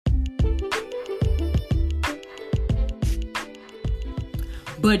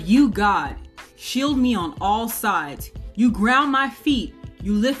But you, God, shield me on all sides. You ground my feet.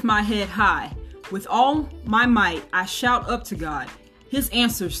 You lift my head high. With all my might, I shout up to God. His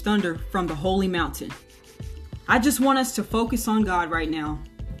answers thunder from the holy mountain. I just want us to focus on God right now.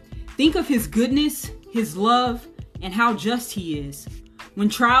 Think of his goodness, his love, and how just he is. When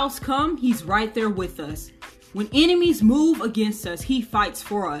trials come, he's right there with us. When enemies move against us, he fights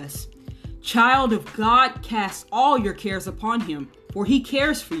for us. Child of God, cast all your cares upon him, for he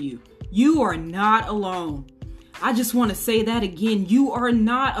cares for you. You are not alone. I just want to say that again. You are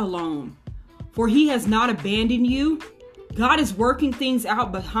not alone, for he has not abandoned you. God is working things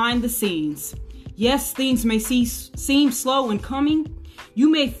out behind the scenes. Yes, things may seem slow in coming. You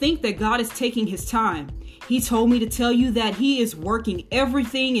may think that God is taking his time. He told me to tell you that he is working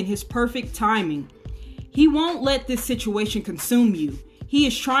everything in his perfect timing. He won't let this situation consume you. He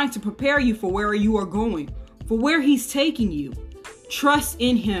is trying to prepare you for where you are going, for where he's taking you. Trust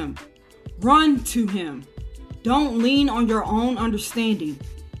in him. Run to him. Don't lean on your own understanding.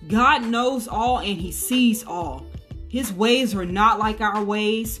 God knows all and he sees all. His ways are not like our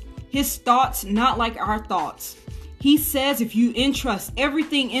ways. His thoughts not like our thoughts. He says if you entrust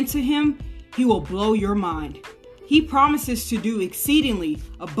everything into him, he will blow your mind. He promises to do exceedingly,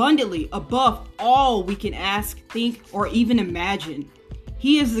 abundantly, above all we can ask, think, or even imagine.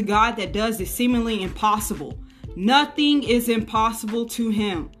 He is the God that does the seemingly impossible. Nothing is impossible to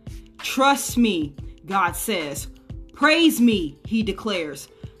him. Trust me, God says. Praise me, he declares.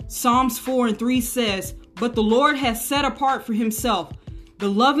 Psalms 4:3 says, but the Lord has set apart for himself the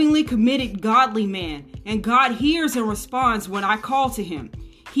lovingly committed godly man, and God hears and responds when I call to him.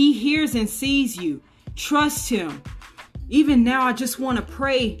 He hears and sees you. Trust him. Even now, I just want to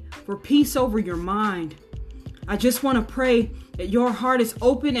pray for peace over your mind. I just want to pray that your heart is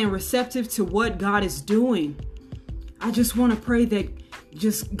open and receptive to what God is doing. I just want to pray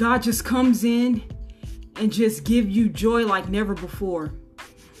that God just comes in and just give you joy like never before.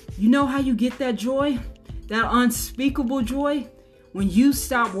 You know how you get that joy? That unspeakable joy? When you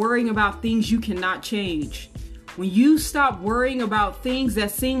stop worrying about things you cannot change. When you stop worrying about things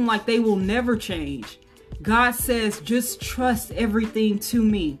that seem like they will never change. God says, just trust everything to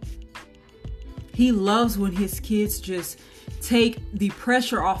me. He loves when his kids just take the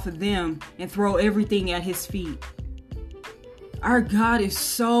pressure off of them and throw everything at his feet. Our God is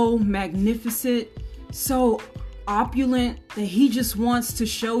so magnificent, so opulent, that he just wants to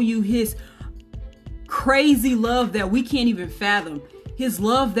show you his crazy love that we can't even fathom. His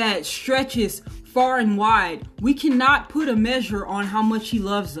love that stretches far and wide. We cannot put a measure on how much he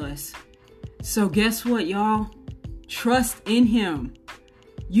loves us. So guess what, y'all? Trust in him.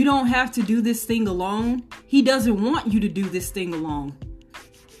 You don't have to do this thing alone. He doesn't want you to do this thing alone.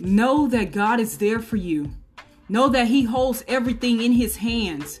 Know that God is there for you. Know that he holds everything in his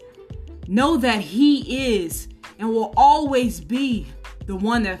hands. Know that he is and will always be the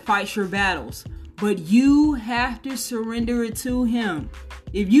one that fights your battles. But you have to surrender it to him.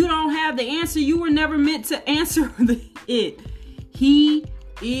 If you don't have the answer, you were never meant to answer it. He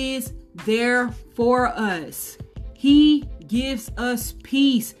is there for us. He gives us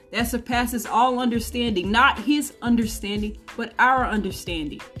peace that surpasses all understanding. Not his understanding, but our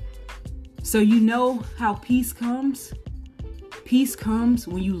understanding. So you know how peace comes? Peace comes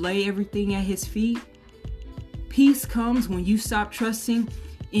when you lay everything at his feet. Peace comes when you stop trusting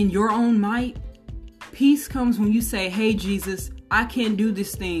in your own might. Peace comes when you say, hey, Jesus, I can't do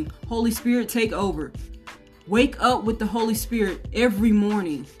this thing. Holy Spirit, take over. Wake up with the Holy Spirit every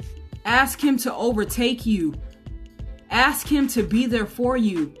morning. Ask him to overtake you. Ask him to be there for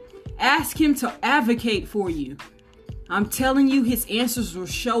you. Ask him to advocate for you. I'm telling you, his answers will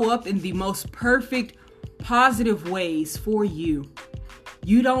show up in the most perfect, positive ways for you.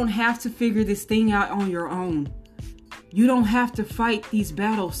 You don't have to figure this thing out on your own. You don't have to fight these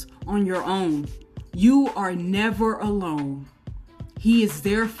battles on your own. You are never alone. He is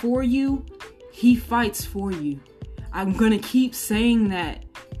there for you. He fights for you. I'm going to keep saying that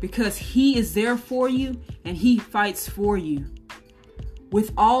because he is there for you and he fights for you.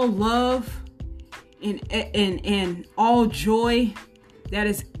 With all love and all joy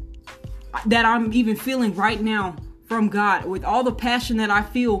that I'm even feeling right now from God, with all the passion that I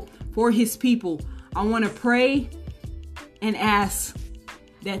feel for his people, I want to pray and ask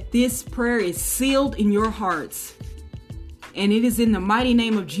that this prayer is sealed in your hearts. And it is in the mighty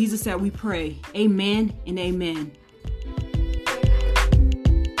name of Jesus that we pray. Amen and amen.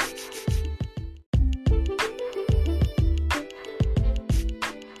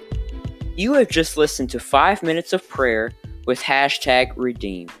 You have just listened to 5 minutes of prayer with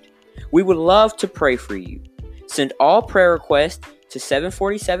 #redeemed. We would love to pray for you. Send all prayer requests to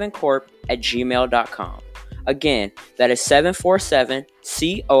 747corp@gmail.com. Again, that is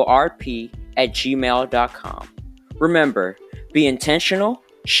 747corp@gmail.com. Remember, be intentional,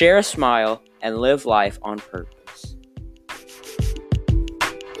 share a smile, and live life on purpose.